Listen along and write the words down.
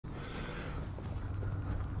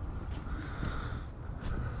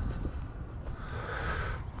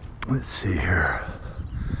Let's see here.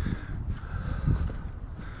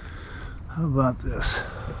 How about this?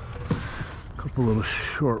 A couple little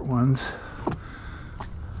short ones.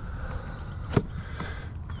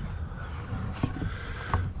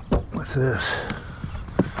 What's this?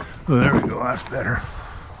 Oh, there we go. That's better.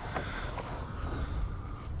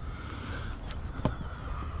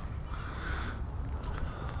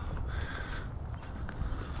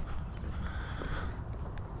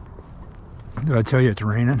 Did I tell you it's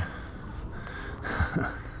raining?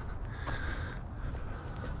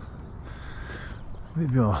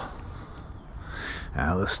 Maybe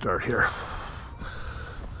let's start here.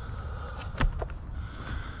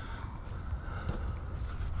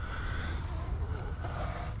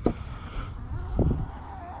 Let's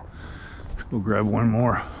go grab one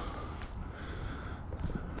more.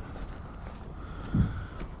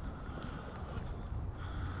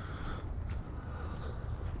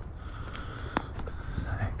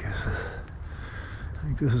 I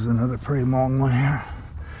think this is another pretty long one here.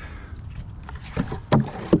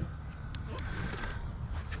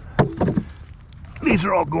 These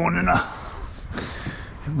are all going in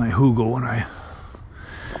my hugel when I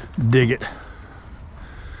dig it.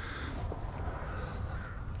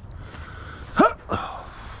 Huh.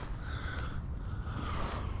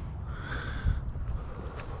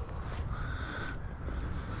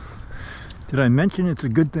 Did I mention it's a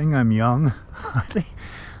good thing I'm young? I think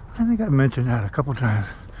I mentioned that a couple times.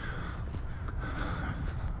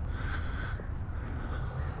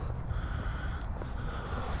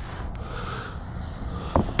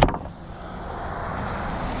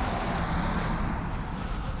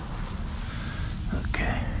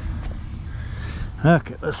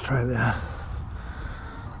 Okay, let's try that.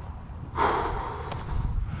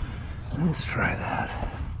 Let's try that.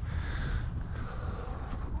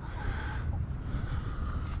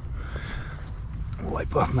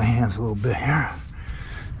 Wipe off my hands a little bit here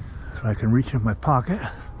so I can reach in my pocket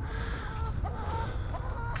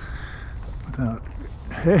without.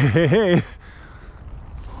 Hey,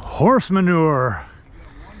 horse manure.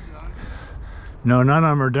 No, none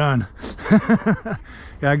of them are done.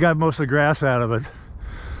 Yeah, I got most of the grass out of it,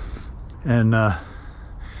 and my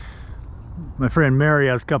friend Mary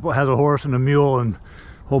has a horse and a mule and a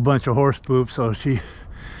whole bunch of horse poop, so she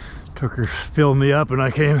filled me up, and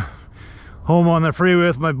I came home on the freeway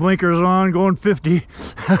with my blinkers on, going 50.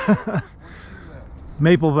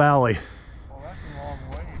 Maple Valley. Well, that's a long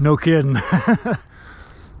way. No kidding.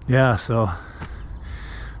 Yeah, so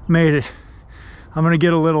made it. I'm gonna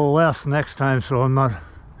get a little less next time, so I'm not.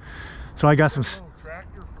 So I got some.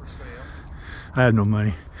 Tractor for sale. I had no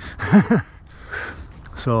money.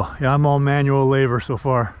 So yeah, I'm all manual labor so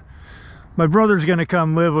far. My brother's gonna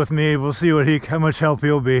come live with me. We'll see how much help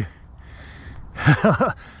he'll be.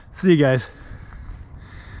 See you guys.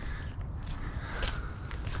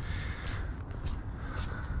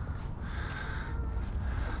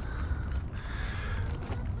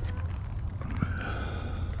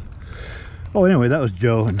 Oh, anyway, that was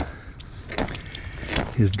Joe and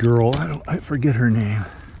his girl. I forget her name.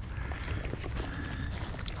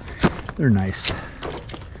 They're nice.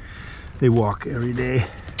 They walk every day.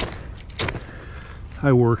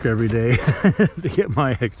 I work every day to get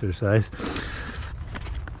my exercise.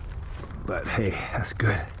 But hey, that's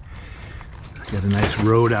good. Got a nice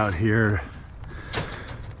road out here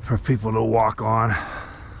for people to walk on.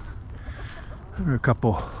 There are a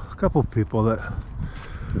couple people that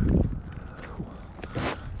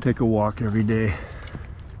take a walk every day,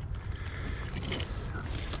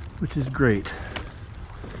 which is great.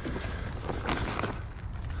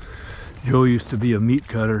 Joe used to be a meat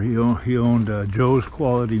cutter. He owned Joe's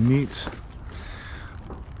Quality Meats.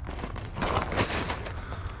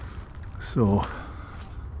 So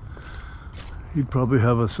he'd probably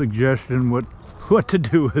have a suggestion what to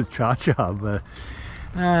do with Cha-Cha, but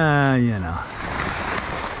you know,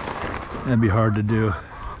 that'd be hard to do.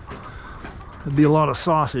 It'd be a lot of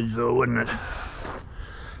sausage though, wouldn't it?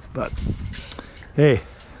 But hey,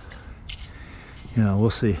 you know,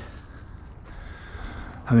 we'll see.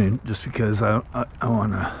 I mean, just because I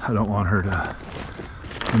don't want her to,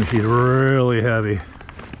 I mean, she's really heavy,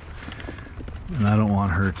 and I don't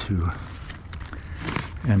want her to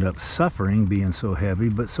end up suffering being so heavy,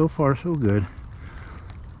 but so far so good.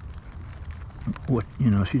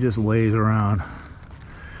 You know, she just lays around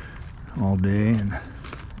all day and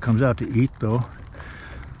comes out to eat though.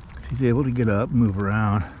 She's able to get up, move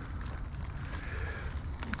around,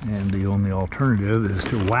 and the only alternative is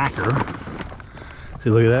to whack her. See,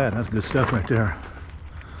 look at that. That's good stuff right there.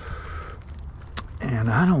 And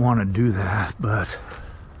I don't want to do that, but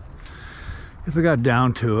if it got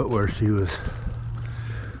down to it where she was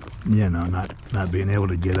you know, not being able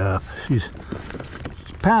to get up. She's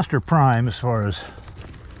past her prime as far as,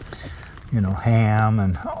 you know, ham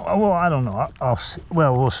and, oh, well, I don't know. I'll see.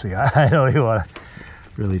 Well, we'll see. I don't even want to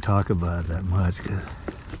really talk about it that much because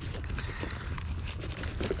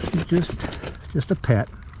she's just a pet.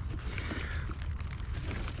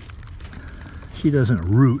 She doesn't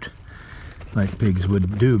root like pigs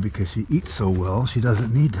would do because she eats so well. She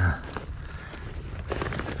doesn't need to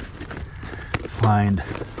find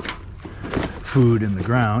food in the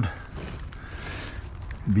ground.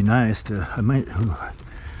 It'd be nice to, I might,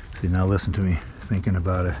 see, now listen to me thinking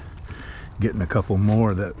about it, getting a couple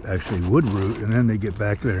more that actually would root, and then they get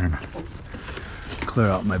back there and clear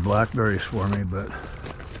out my blackberries for me, but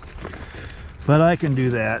I can do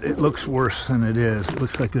that. It looks worse than it is. It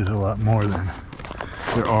looks like there's a lot more than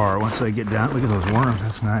there are. Once I get down, look at those worms,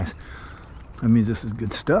 that's nice. That means this is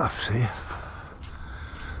good stuff, see?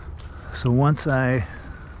 So once I,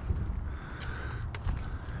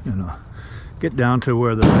 you know, get down to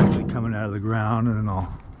where they're actually coming out of the ground, and then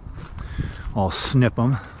I'll snip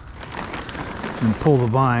them and pull the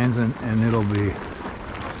vines, and it'll be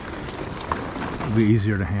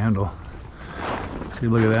easier to handle. See,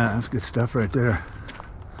 look at that, that's good stuff right there.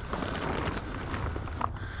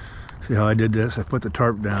 See how I did this? I put the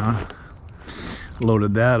tarp down,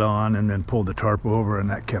 loaded that on, and then pulled the tarp over, and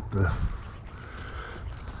that kept the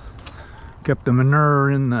manure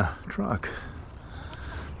in the truck.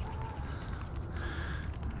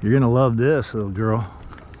 You're gonna love this, little girl.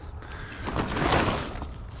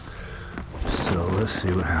 So let's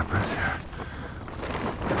see what happens here.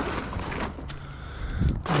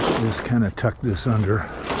 Let's just kind of tuck this under.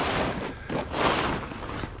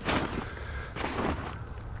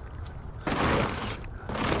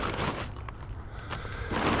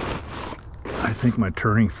 I think my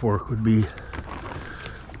turning fork would be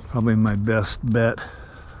probably my best bet.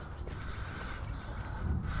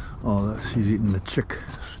 Oh, she's eating the chick.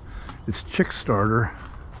 It's chick starter.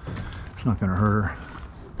 It's not gonna hurt her.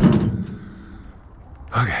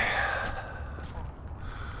 Okay.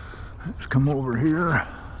 Let's come over here.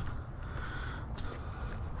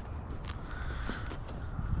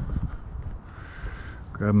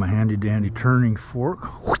 Grab my handy dandy turning fork.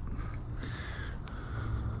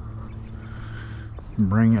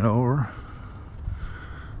 Bring it over.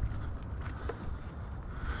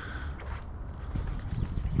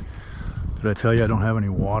 Did I tell you I don't have any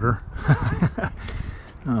water?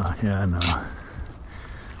 Oh, yeah, no.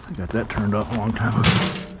 I got that turned off a long time ago.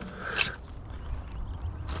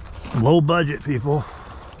 Low budget, people.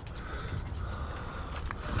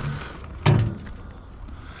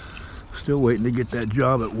 Still waiting to get that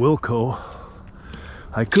job at Wilco.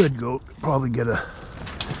 I could go probably get an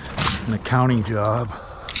accounting job,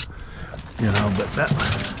 you know, but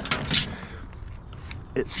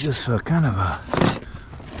it's just a kind of a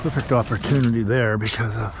perfect opportunity there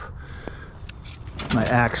because of my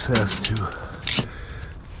access to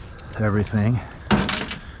everything,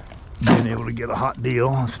 being able to get a hot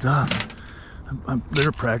deal and stuff. I'm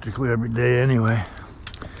there practically every day anyway.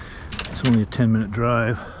 It's only a 10-minute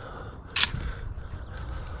drive,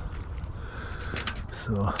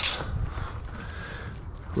 so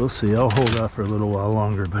we'll see. I'll hold out for a little while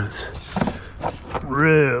longer, but it's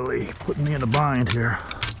really putting me in a bind here.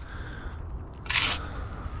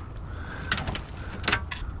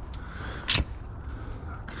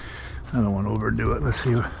 I don't want to overdo it. Let's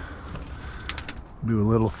see. Do a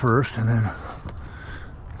little first, and then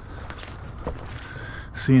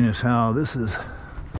seeing as how this is